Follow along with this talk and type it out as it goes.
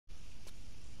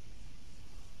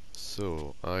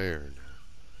So, iron.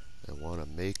 I want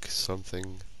to make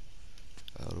something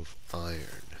out of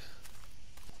iron.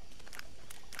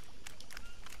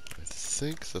 I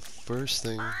think the first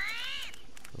thing I'll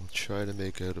try to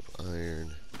make out of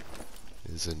iron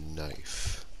is a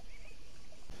knife.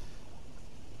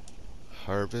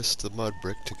 Harvest the mud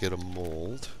brick to get a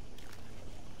mold.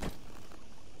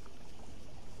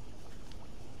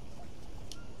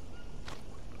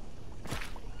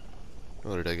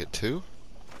 Oh, did I get two?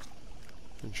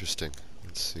 Interesting.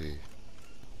 Let's see.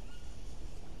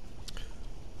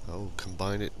 I'll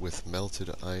combine it with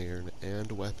melted iron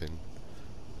and weapon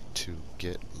to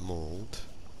get mold,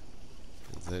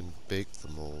 and then bake the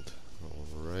mold.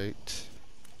 Alright.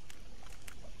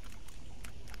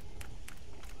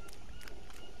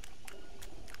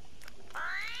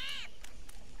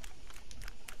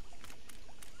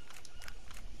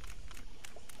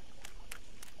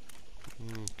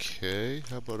 Okay,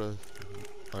 how about a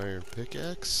iron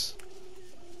pickaxe?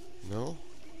 No?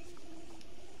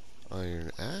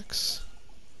 Iron axe?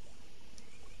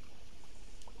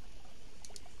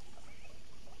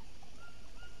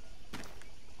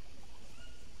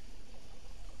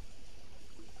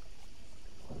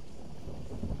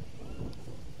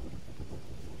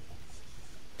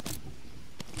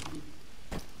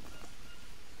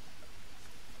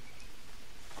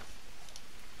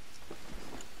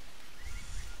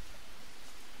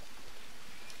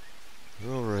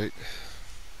 Alright.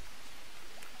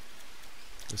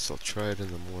 Guess I'll try it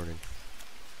in the morning.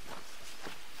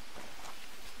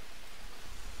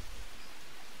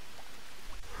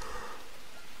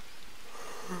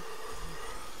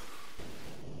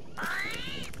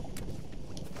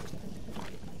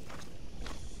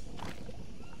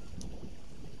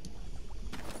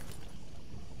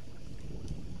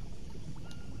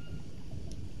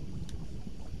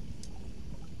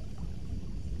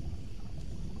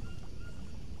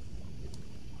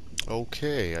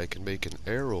 Okay, I can make an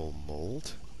arrow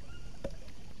mold.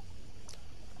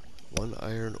 1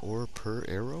 iron ore per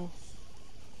arrow?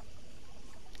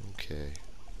 Okay.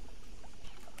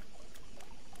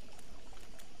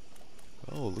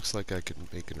 Oh, it looks like I can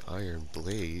make an iron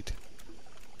blade.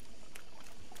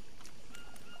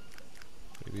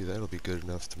 Maybe that'll be good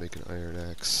enough to make an iron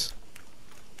axe.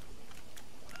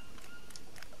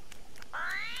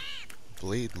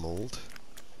 Blade mold.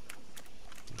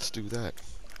 Let's do that.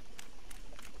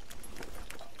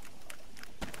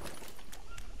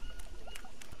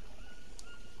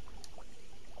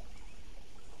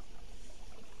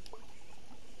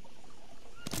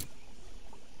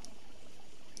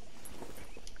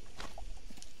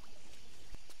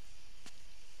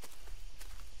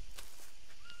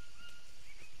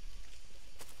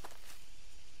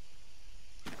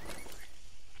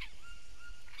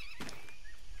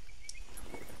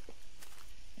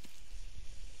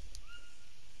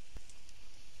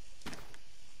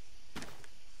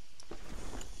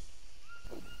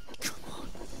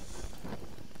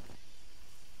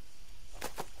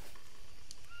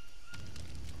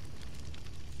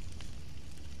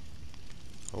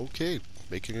 Okay,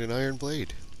 making an iron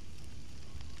blade.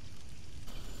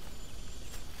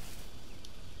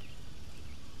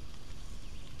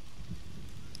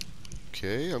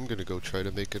 Okay, I'm gonna go try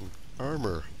to make an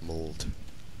armor mold.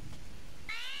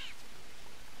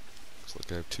 Looks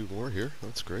like I have 2 more here.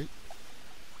 That's great.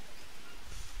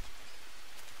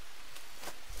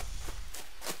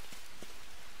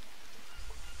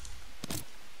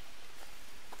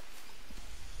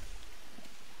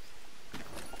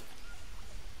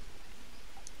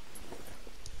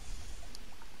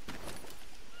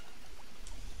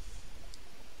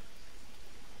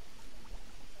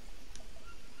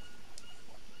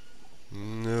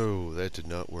 No, that did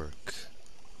not work.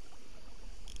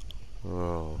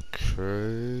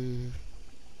 Okay.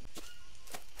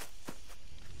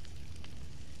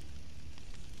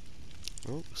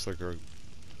 Oh, looks like our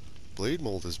blade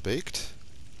mold is baked.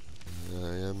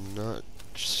 I am not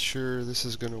sure this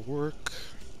is gonna work.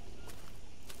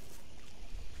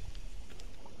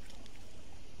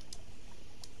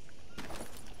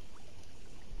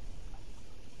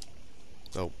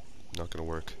 Oh, not gonna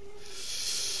work.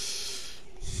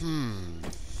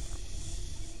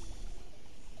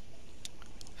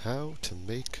 How to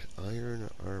make iron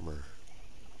armor.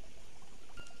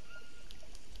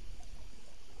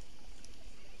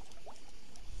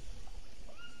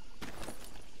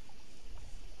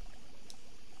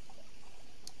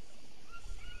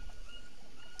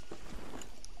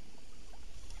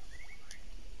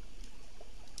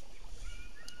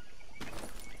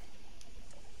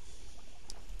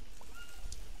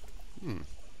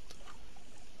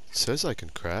 says I can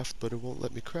craft, but it won't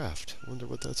let me craft. I wonder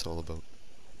what that's all about.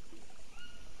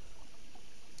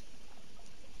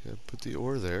 Yeah, put the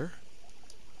ore there.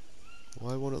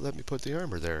 Why won't it let me put the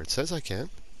armor there? It says I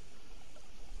can.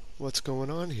 What's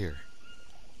going on here?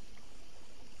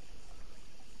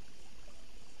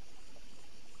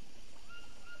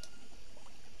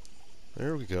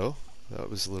 There we go. That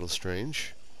was a little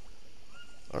strange.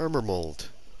 Armor mold.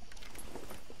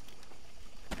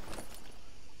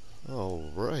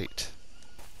 All right.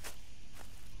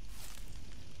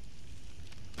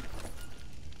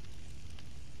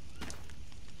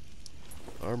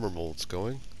 Armor mold's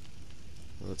going.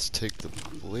 Let's take the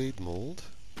blade mold.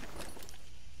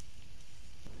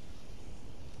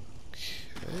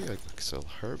 Okay, I guess I'll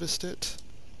harvest it.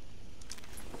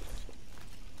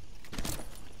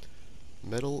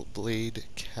 Metal blade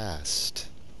cast.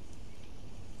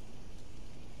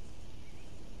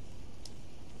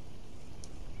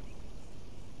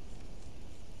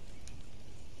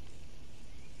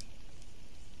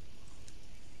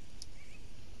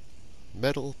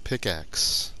 Metal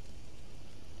pickaxe.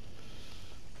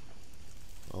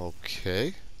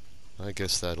 Okay, I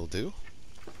guess that'll do.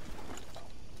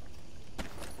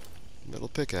 Metal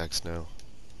pickaxe now.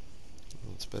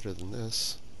 Well, it's better than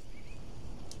this.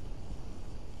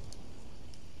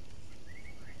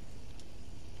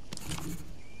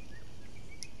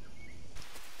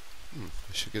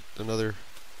 I should get another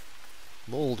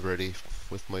mold ready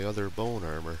with my other bone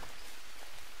armor.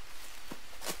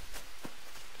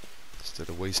 Instead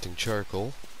of wasting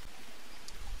charcoal.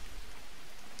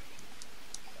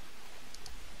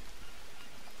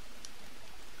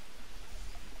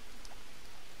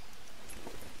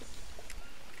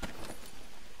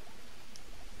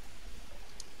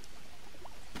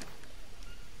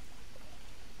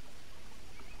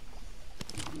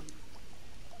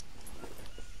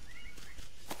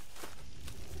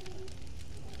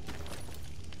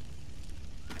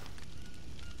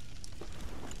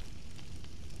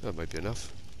 That might be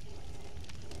enough.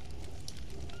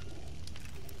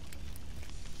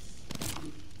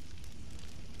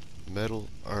 Metal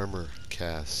armor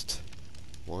cast.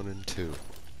 1 and 2.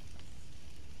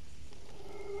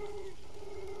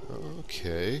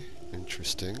 Okay,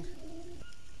 interesting.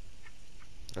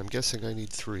 I'm guessing I need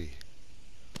 3.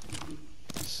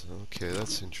 So, okay,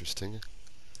 that's interesting.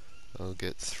 I'll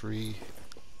get 3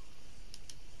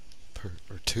 per,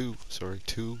 or 2, sorry,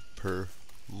 2 per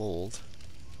mold.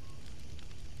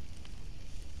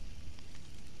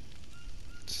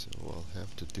 So I'll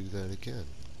have to do that again.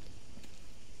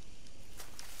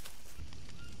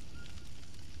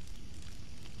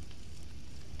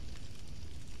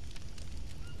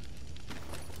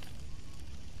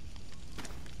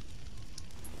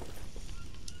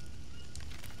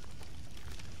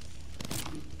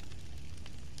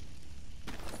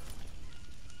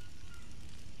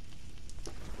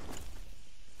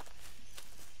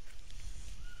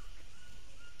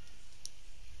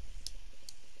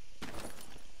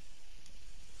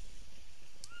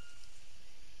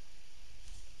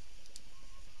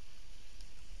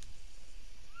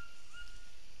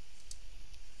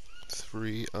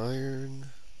 Three iron.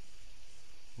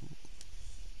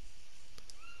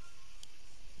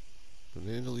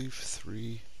 Banana leaf,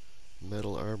 3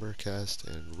 metal armor cast,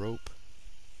 and rope.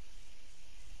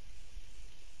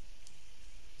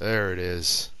 There it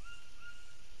is.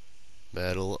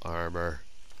 Metal armor.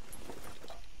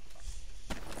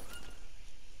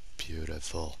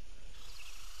 Beautiful.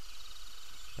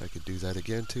 I could do that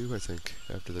again too, I think,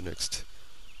 after the next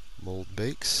mold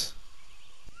bakes.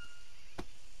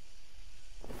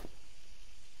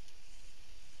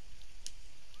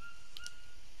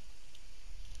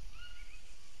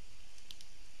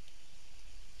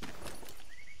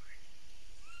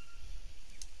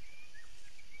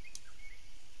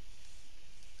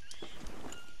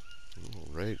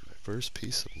 Alright, my first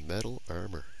piece of metal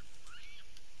armor.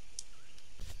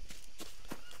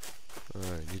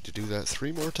 I need to do that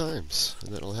 3 more times,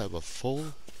 and then I'll have a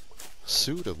full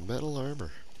suit of metal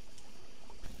armor.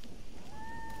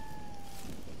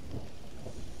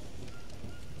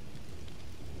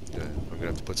 Yeah, I'm gonna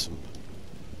have to put some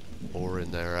ore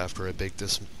in there after I bake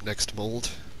this next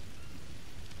mold.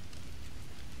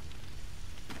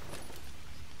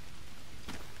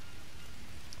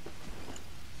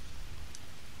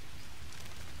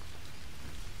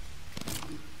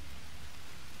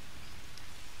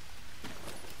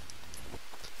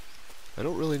 I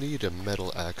don't really need a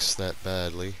metal axe that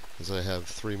badly, as I have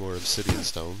 3 more obsidian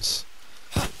stones.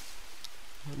 I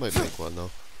might make one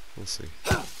though. We'll see.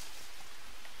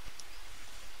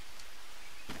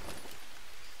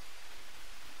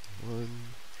 1,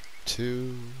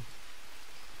 2,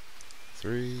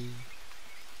 3,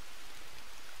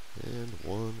 and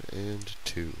 1 and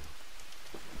 2.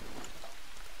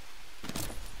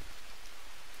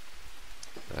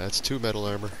 That's 2 metal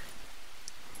armor.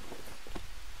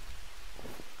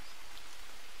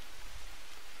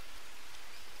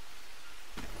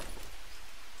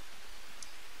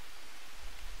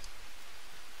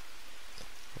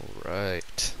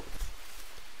 Alright.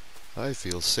 I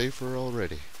feel safer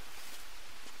already.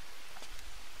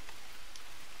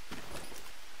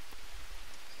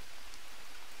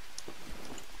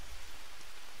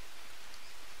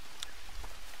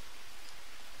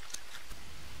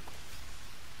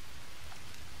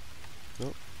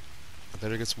 Oh, I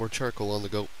better get some more charcoal on the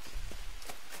go.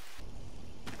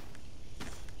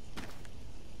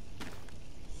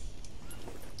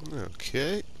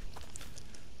 Okay.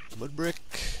 Mud brick.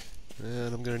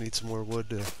 And I'm gonna need some more wood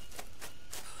to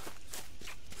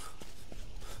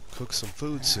cook some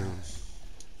food soon.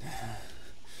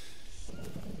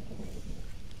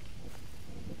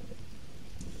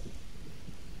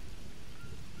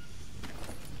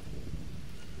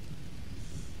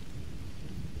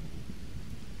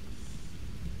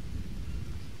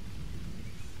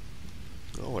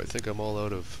 Oh, I think I'm all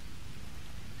out of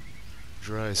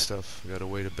dry stuff. I gotta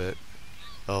wait a bit.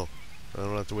 Oh, I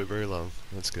don't have to wait very long.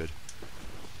 That's good.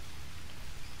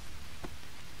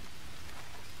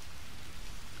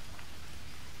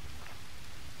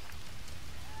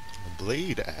 A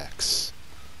blade axe.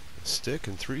 A stick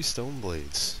and 3 stone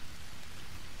blades.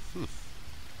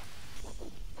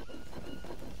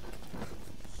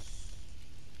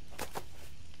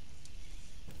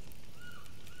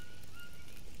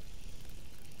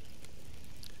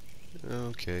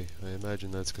 Okay, I imagine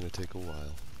that's going to take a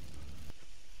while.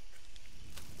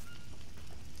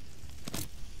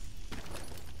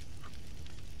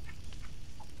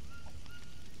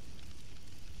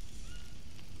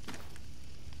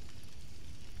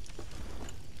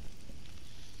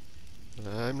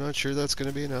 I'm not sure that's going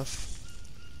to be enough.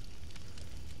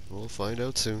 We'll find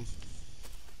out soon.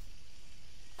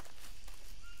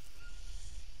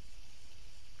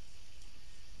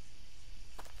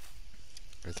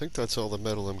 I think that's all the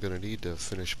metal I'm going to need to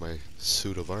finish my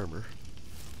suit of armor.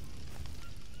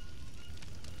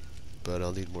 But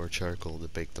I'll need more charcoal to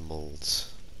bake the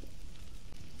molds.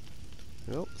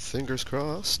 Well, fingers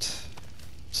crossed.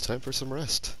 It's time for some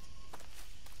rest.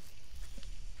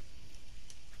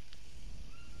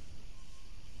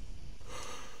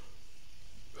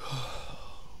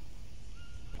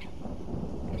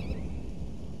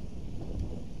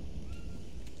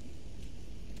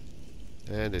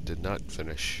 And it did not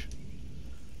finish.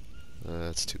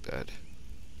 That's too bad.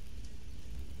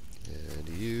 And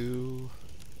you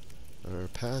are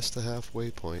past the halfway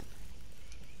point.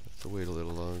 Have to wait a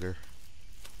little longer.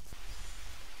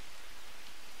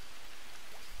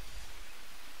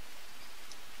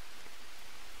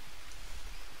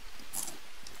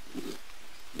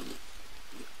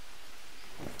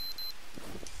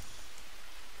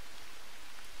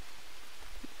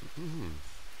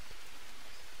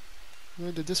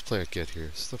 When did this plant get here?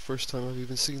 It's the first time I've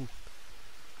even seen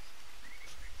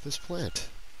this plant.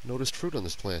 Noticed fruit on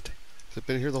this plant. Has it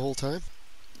been here the whole time?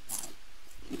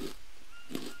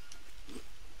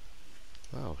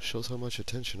 Wow, shows how much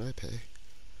attention I pay.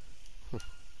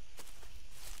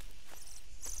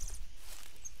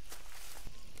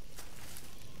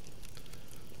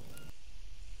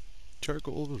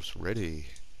 Charcoal is ready.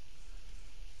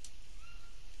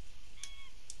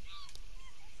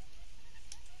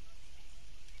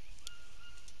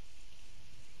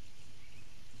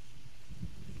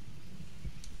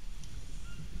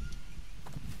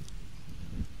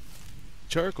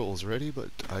 Charcoal's ready, but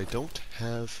I don't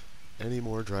have any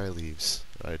more dry leaves.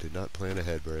 I did not plan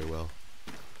ahead very well.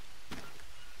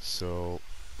 So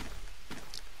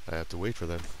I have to wait for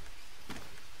them.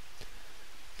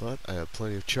 But I have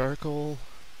plenty of charcoal.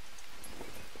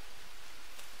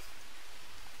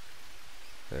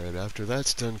 And after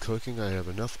that's done cooking, I have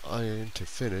enough iron to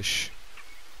finish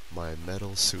my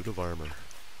metal suit of armor.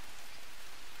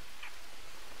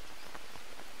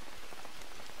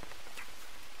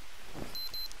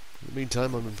 In the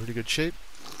meantime, I'm in pretty good shape.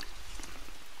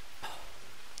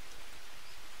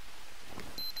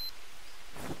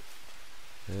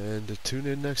 And to tune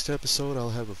in next episode,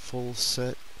 I'll have a full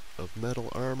set of metal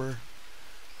armor.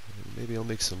 And maybe I'll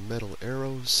make some metal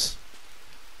arrows.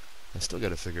 I still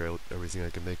gotta figure out everything I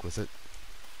can make with it.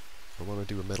 I want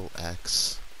to do a metal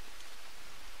axe.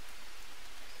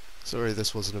 Sorry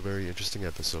this wasn't a very interesting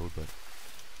episode, but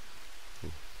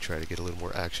we'll try to get a little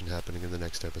more action happening in the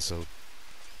next episode.